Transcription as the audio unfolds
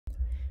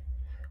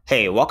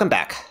Hey, welcome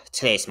back.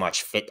 Today is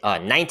March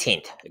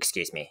 19th,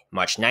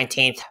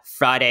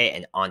 Friday,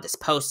 and on this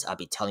post, I'll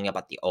be telling you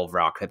about the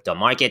overall crypto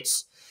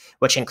markets,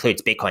 which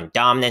includes Bitcoin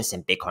dominance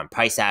and Bitcoin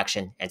price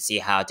action, and see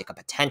how they could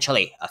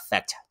potentially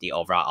affect the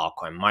overall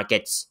altcoin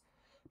markets.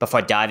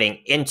 Before diving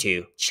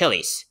into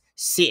Chiliz,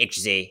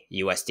 CHZ,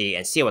 USD,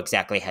 and see what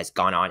exactly has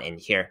gone on in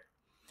here,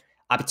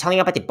 I'll be telling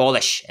you about the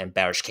bullish and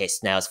bearish case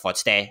scenarios for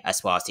today,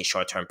 as well as the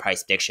short-term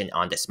price prediction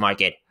on this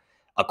market,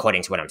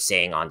 according to what I'm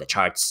seeing on the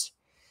charts.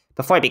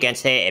 Before I begin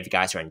today, if you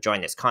guys are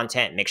enjoying this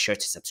content, make sure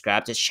to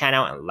subscribe to this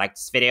channel and like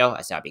this video,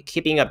 as I'll be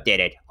keeping you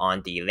updated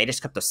on the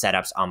latest crypto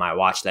setups on my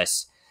watch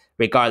list,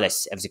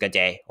 regardless if it's a good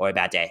day or a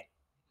bad day.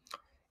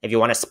 If you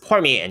want to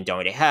support me and don't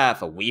already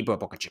have a Webull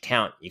brokerage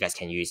account, you guys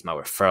can use my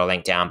referral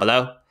link down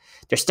below.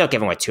 They're still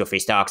giving away 2 free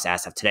stocks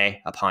as of today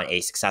upon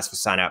a successful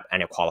sign up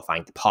and a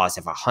qualifying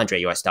deposit of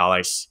 $100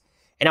 US.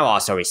 And I'll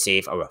also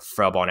receive a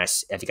referral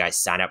bonus if you guys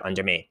sign up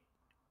under me.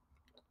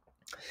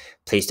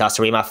 Please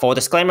also read my full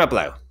disclaimer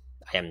below.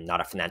 I am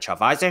not a financial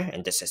advisor,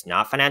 and this is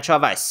not financial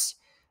advice.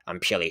 I'm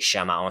purely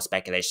sharing my own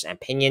speculations and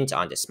opinions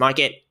on this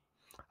market.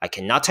 I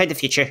cannot tell you the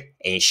future,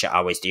 and you should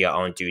always do your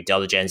own due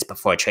diligence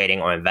before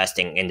trading or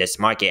investing in this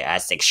market,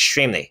 as it's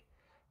extremely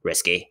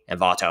risky and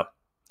volatile.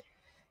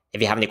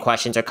 If you have any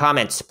questions or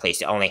comments,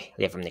 please only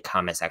leave them in the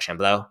comment section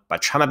below,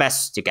 but try my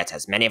best to get to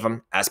as many of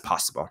them as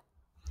possible.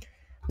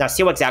 Now,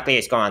 see what exactly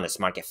is going on in this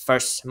market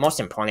first. Most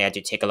importantly, I do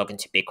take a look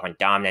into Bitcoin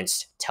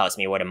dominance. Tells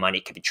me where the money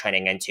could be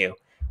trending into.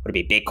 Would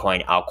it be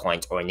Bitcoin,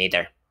 altcoins, or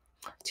neither?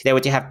 Today,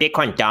 we do have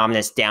Bitcoin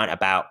dominance down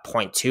about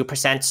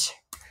 0.2%.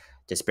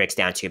 This breaks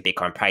down to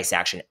Bitcoin price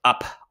action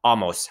up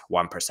almost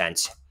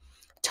 1%.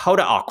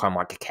 Total altcoin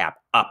market cap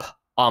up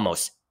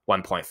almost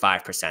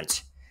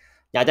 1.5%.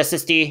 Now, this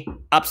is the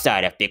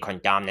upside of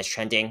Bitcoin dominance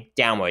trending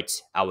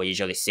downwards. I will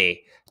usually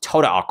see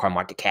total altcoin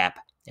market cap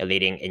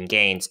leading in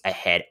gains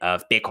ahead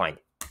of Bitcoin.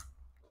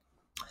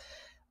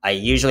 I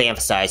usually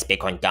emphasize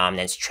Bitcoin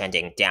dominance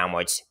trending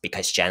downwards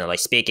because, generally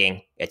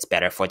speaking, it's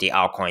better for the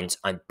altcoins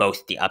on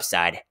both the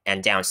upside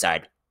and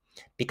downside.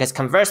 Because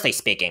conversely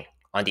speaking,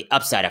 on the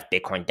upside of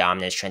Bitcoin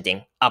dominance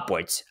trending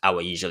upwards, I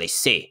will usually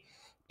see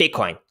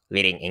Bitcoin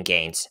leading in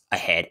gains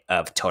ahead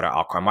of total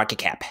altcoin market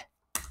cap.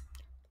 Now,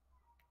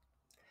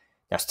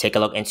 let's take a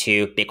look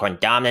into Bitcoin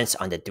dominance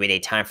on the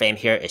 3-day time frame.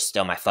 Here is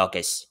still my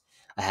focus.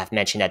 I have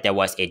mentioned that there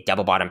was a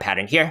double bottom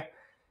pattern here.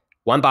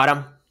 One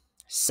bottom,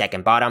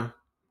 second bottom,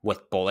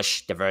 with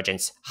bullish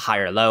divergence,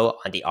 higher low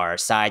on the RR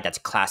side. That's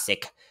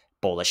classic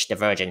bullish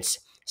divergence,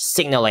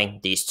 signaling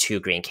these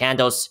 2 green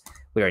candles.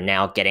 We are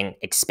now getting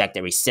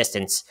expected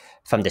resistance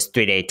from this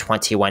 3-day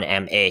 21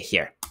 MA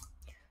here.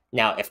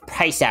 Now, if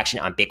price action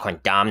on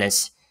Bitcoin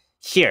dominance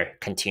here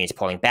continues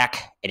pulling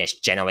back, it is,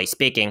 generally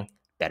speaking,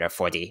 better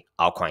for the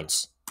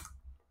altcoins.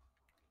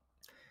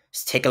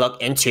 Let's take a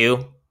look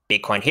into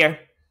Bitcoin here.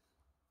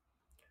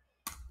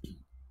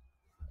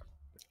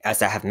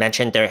 As I have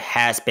mentioned, there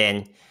has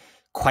been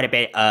quite a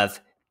bit of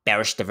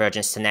bearish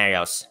divergence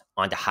scenarios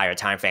on the higher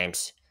time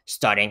frames,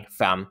 starting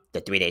from the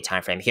 3-day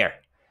time frame here.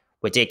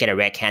 We did get a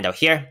red candle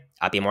here.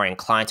 I'll be more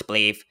inclined to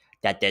believe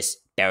that this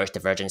bearish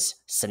divergence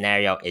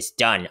scenario is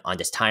done on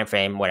this time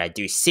frame, when I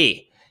do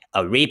see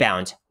a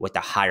rebound with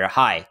a higher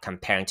high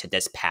comparing to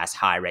this past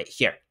high right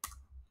here.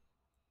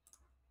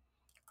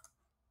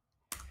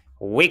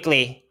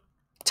 Weekly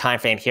time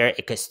frame here,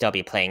 it could still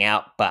be playing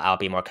out, but I'll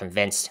be more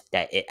convinced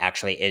that it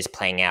actually is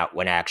playing out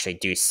when I actually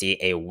do see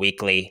a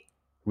weekly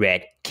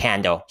red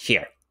candle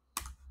here.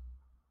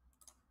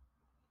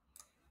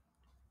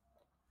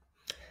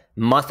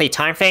 Monthly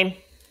time frame,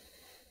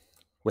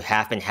 we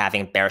have been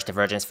having bearish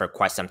divergence for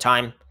quite some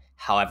time.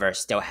 However,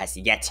 still has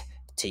yet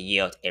to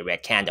yield a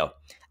red candle.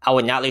 I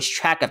would not lose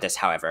track of this,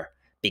 however,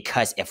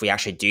 because if we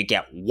actually do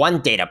get one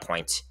data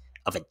point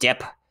of a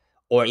dip,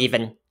 or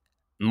even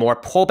more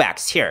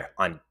pullbacks here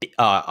on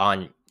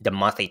the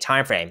monthly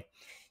time frame,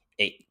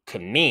 it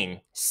could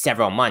mean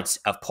several months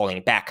of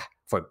pulling back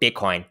for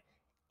Bitcoin,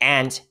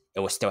 and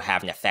it will still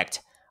have an effect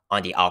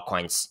on the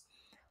altcoins.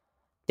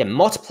 The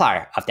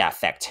multiplier of that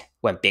effect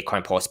when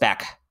Bitcoin pulls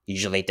back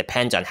usually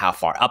depends on how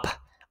far up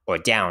or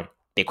down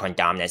Bitcoin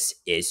dominance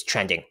is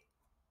trending.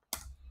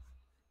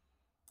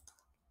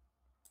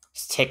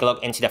 Let's take a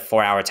look into the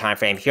 4-hour time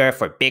frame here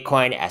for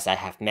Bitcoin. As I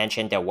have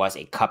mentioned, there was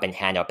a cup and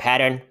handle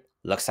pattern.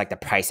 Looks like the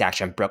price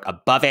action broke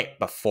above it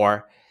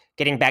before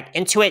getting back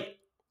into it,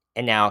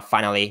 and now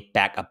finally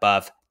back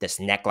above this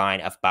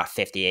neckline of about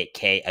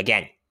 58K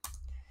again.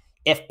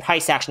 If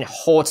price action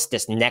holds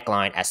this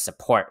neckline as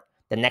support,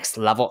 the next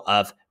level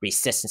of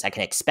resistance I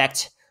can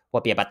expect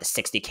will be about the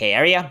 60K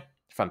area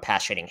from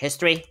past trading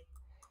history,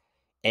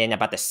 and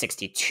about the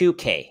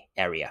 62K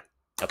area.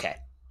 Okay.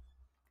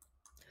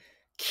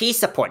 Key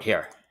support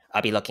here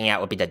I'll be looking at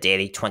will be the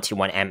daily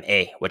 21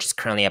 MA, which is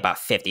currently about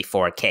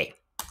 54K.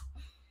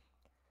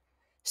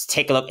 Let's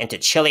take a look into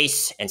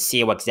Chiliz and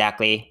see what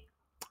exactly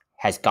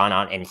has gone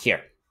on in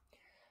here.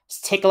 Let's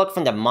take a look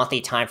from the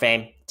monthly time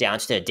frame down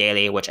to the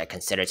daily, which I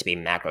consider to be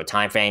macro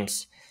time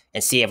frames,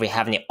 and see if we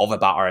have any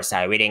overbought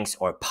RSI readings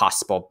or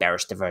possible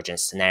bearish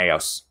divergence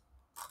scenarios.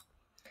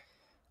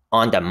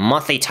 On the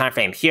monthly time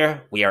frame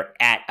here, we are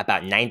at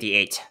about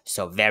 98,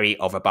 so very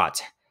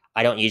overbought.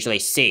 I don't usually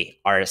see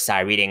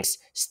RSI readings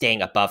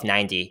staying above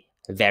 90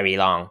 very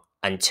long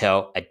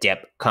until a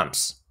dip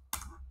comes.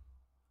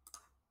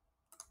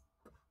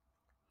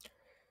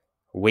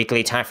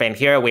 Weekly time frame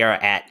here, we are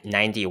at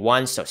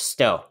 91, so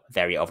still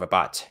very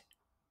overbought.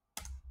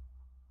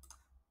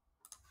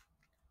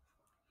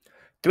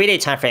 3-day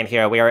time frame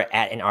here, we are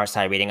at an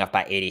RSI reading of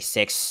about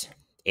 86,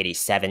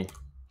 87.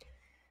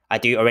 I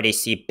do already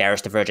see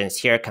bearish divergence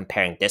here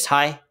comparing this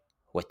high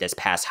with this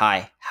past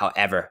high.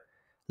 However,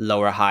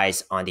 lower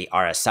highs on the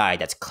RSI,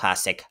 that's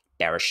classic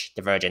bearish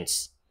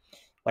divergence.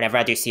 Whenever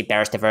I do see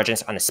bearish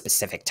divergence on a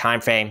specific time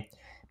frame,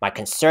 my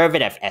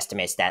conservative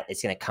estimate is that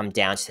it's going to come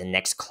down to the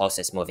next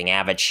closest moving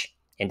average.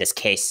 In this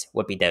case,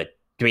 would be the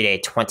 3-day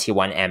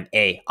 21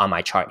 MA on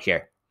my chart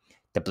here,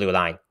 the blue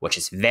line, which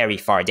is very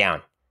far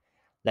down.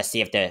 Let's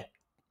see if there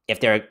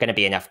are going to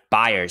be enough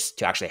buyers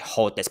to actually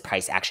hold this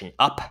price action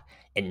up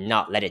and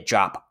not let it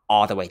drop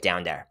all the way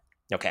down there.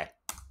 Okay.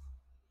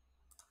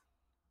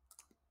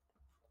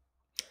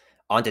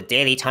 On the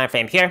daily time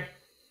frame here,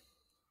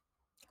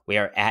 we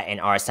are at an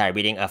RSI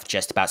reading of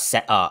just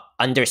about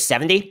under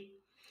 70.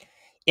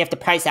 If the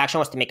price action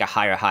was to make a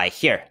higher high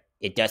here,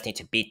 it does need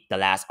to beat the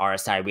last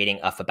RSI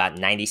reading of about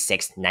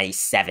 96,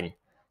 97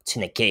 to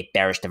negate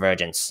bearish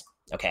divergence.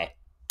 Okay.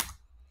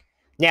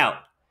 Now,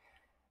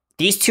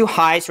 these two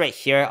highs right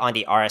here on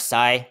the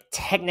RSI,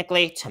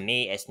 technically, to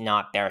me, is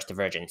not bearish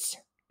divergence.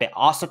 But it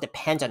also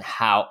depends on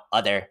how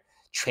other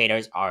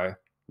traders are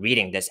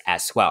reading this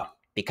as well,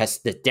 because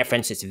the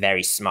difference is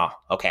very small.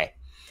 Okay.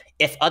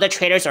 If other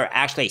traders are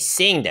actually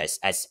seeing this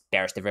as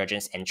bearish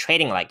divergence and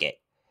trading like it,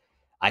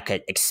 I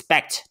could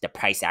expect the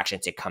price action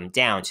to come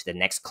down to the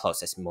next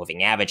closest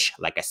moving average,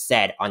 like I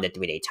said, on the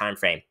 3-day time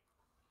frame.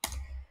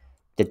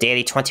 The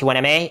daily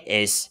 21 MA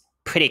is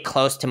pretty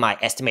close to my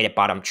estimated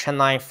bottom trend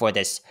line for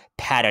this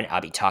pattern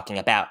I'll be talking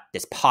about,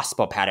 this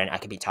possible pattern I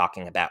could be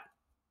talking about.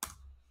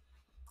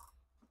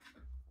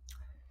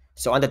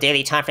 So on the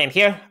daily time frame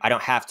here, I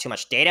don't have too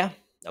much data,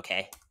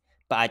 okay,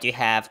 but I do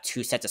have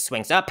 2 sets of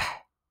swings up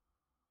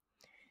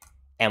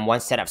and 1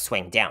 set of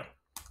swing down.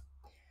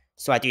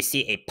 So I do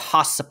see a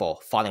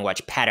possible falling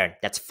wedge pattern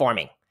that's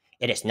forming.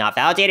 It is not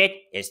validated,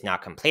 it's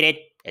not completed,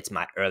 it's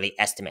my early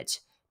estimate,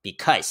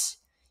 because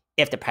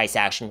if the price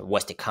action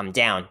was to come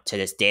down to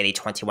this daily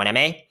 21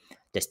 MA,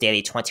 this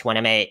daily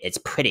 21 MA is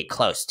pretty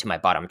close to my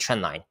bottom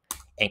trend line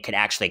and could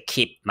actually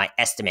keep my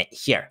estimate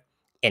here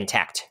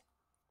intact.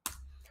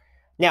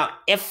 Now,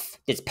 if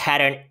this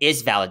pattern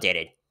is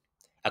validated,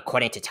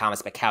 according to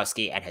Thomas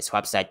Bukowski and his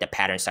website,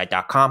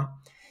 thepatternSite.com,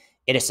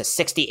 it is a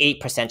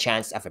 68%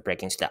 chance of it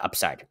breaking to the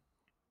upside.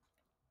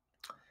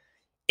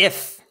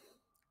 If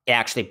it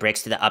actually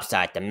breaks to the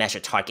upside, the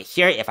measured target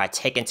here, if I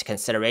take into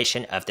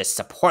consideration of the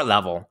support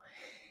level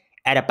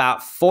at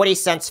about 40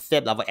 cents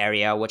fib level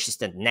area, which is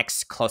the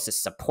next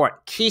closest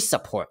support, key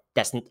support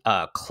that's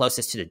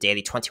closest to the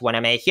daily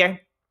 21 MA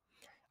here,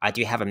 I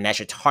do have a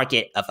measured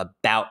target of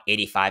about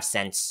 85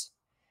 cents.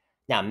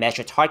 Now,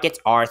 measured targets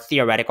are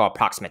theoretical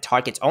approximate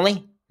targets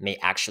only, may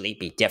actually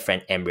be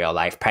different in real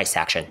life price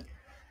action,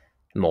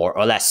 more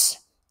or less.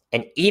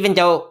 And even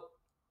though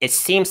it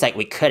seems like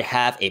we could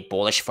have a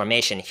bullish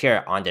formation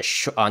here on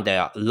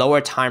the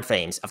lower time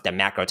frames of the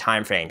macro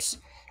time frames,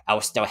 I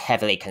will still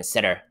heavily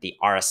consider the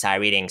RSI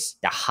readings,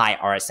 the high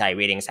RSI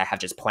readings I have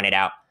just pointed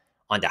out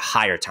on the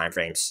higher time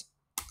frames,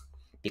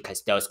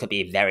 because those could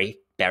be very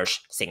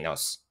bearish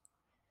signals.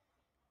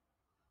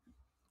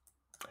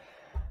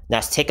 Now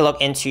let's take a look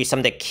into some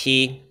of the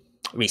key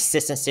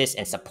resistances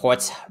and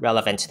supports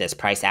relevant to this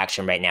price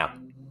action right now.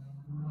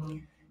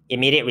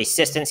 Immediate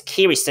resistance,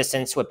 key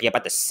resistance would be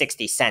about the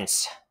 60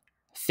 cents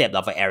fib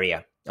level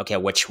area, okay,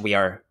 which we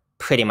are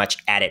pretty much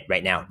at it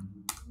right now.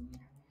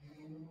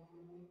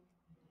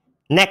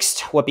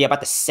 Next would be about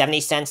the 70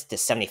 cents to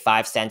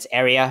 75 cents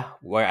area,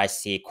 where I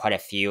see quite a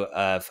few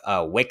of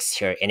wicks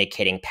here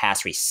indicating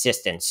past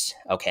resistance.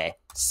 Okay,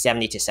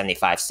 70 to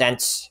 75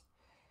 cents.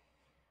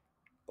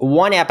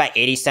 One at about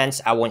 80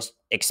 cents, I wouldn't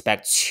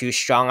expect too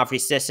strong of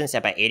resistance at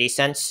about 80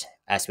 cents,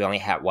 as we only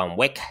had 1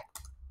 wick.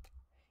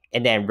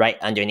 And then right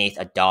underneath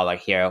 $1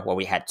 here, where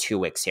we had 2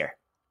 wicks here.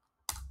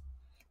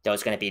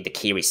 Those are going to be the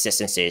key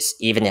resistances,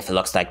 even if it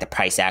looks like the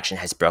price action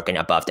has broken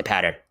above the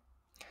pattern.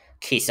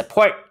 Key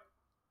support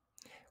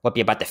would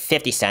be about the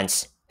 50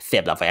 cents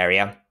fib level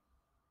area,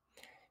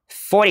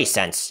 40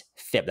 cents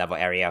fib level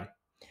area,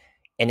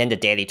 and then the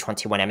daily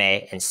 21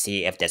 MA and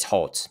see if this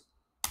holds.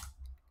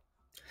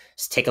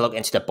 Let's take a look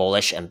into the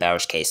bullish and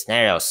bearish case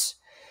scenarios.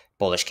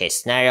 Bullish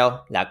case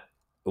scenario, now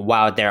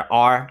while there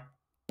are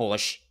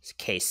bullish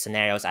case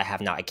scenarios I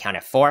have not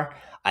accounted for,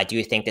 I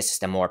do think this is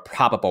the more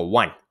probable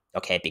one,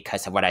 okay,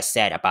 because of what I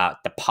said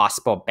about the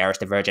possible bearish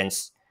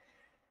divergence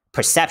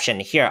perception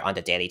here on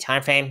the daily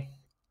time frame,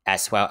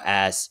 as well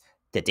as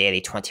the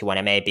daily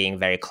 21 MA being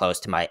very close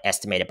to my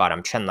estimated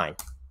bottom trend line.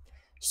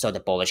 So the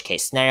bullish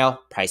case scenario,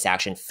 price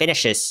action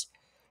finishes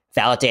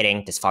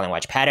validating this falling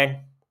wedge pattern,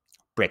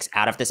 breaks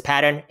out of this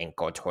pattern and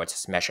go towards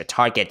its measured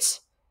targets.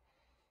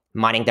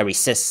 mining the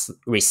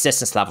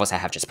resistance levels I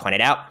have just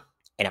pointed out,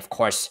 and of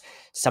course,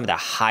 some of the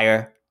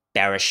higher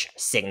bearish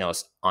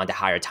signals on the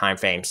higher time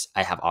frames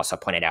I have also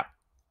pointed out.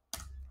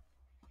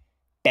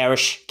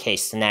 Bearish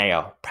case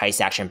scenario, price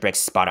action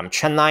breaks bottom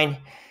trend line.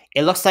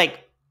 It looks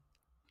like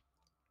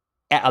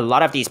at a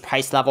lot of these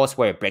price levels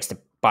where it breaks the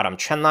bottom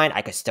trend line,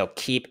 I could still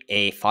keep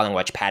a falling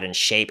wedge pattern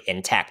shape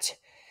intact.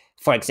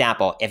 For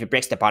example, if it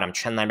breaks the bottom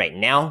trend line right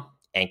now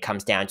and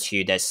comes down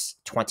to this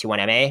 21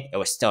 MA, it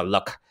would still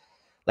look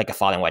like a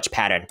falling wedge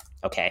pattern,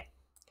 okay?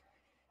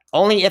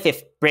 Only if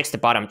it breaks the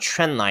bottom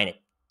trend line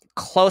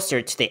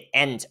closer to the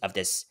end of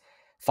this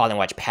falling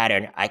wedge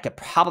pattern, I could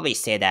probably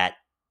say that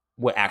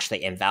would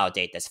actually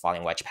invalidate this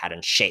falling wedge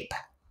pattern shape.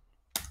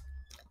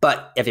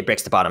 But if it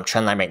breaks the bottom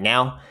trend line right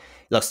now,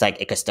 it looks like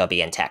it could still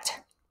be intact.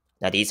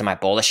 Now, these are my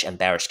bullish and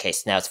bearish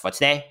case scenarios for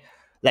today.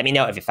 Let me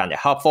know if you found it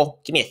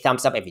helpful. Give me a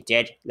thumbs up if you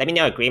did. Let me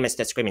know agreements,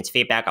 disagreements,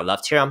 feedback. I'd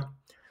love to hear them.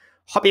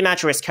 Hope you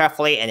match your risk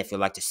carefully, and if you'd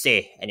like to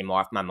see any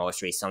more of my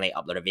most recently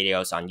uploaded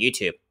videos on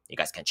YouTube, you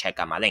guys can check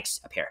out my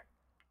links up here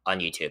on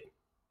YouTube.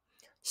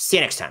 See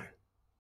you next time.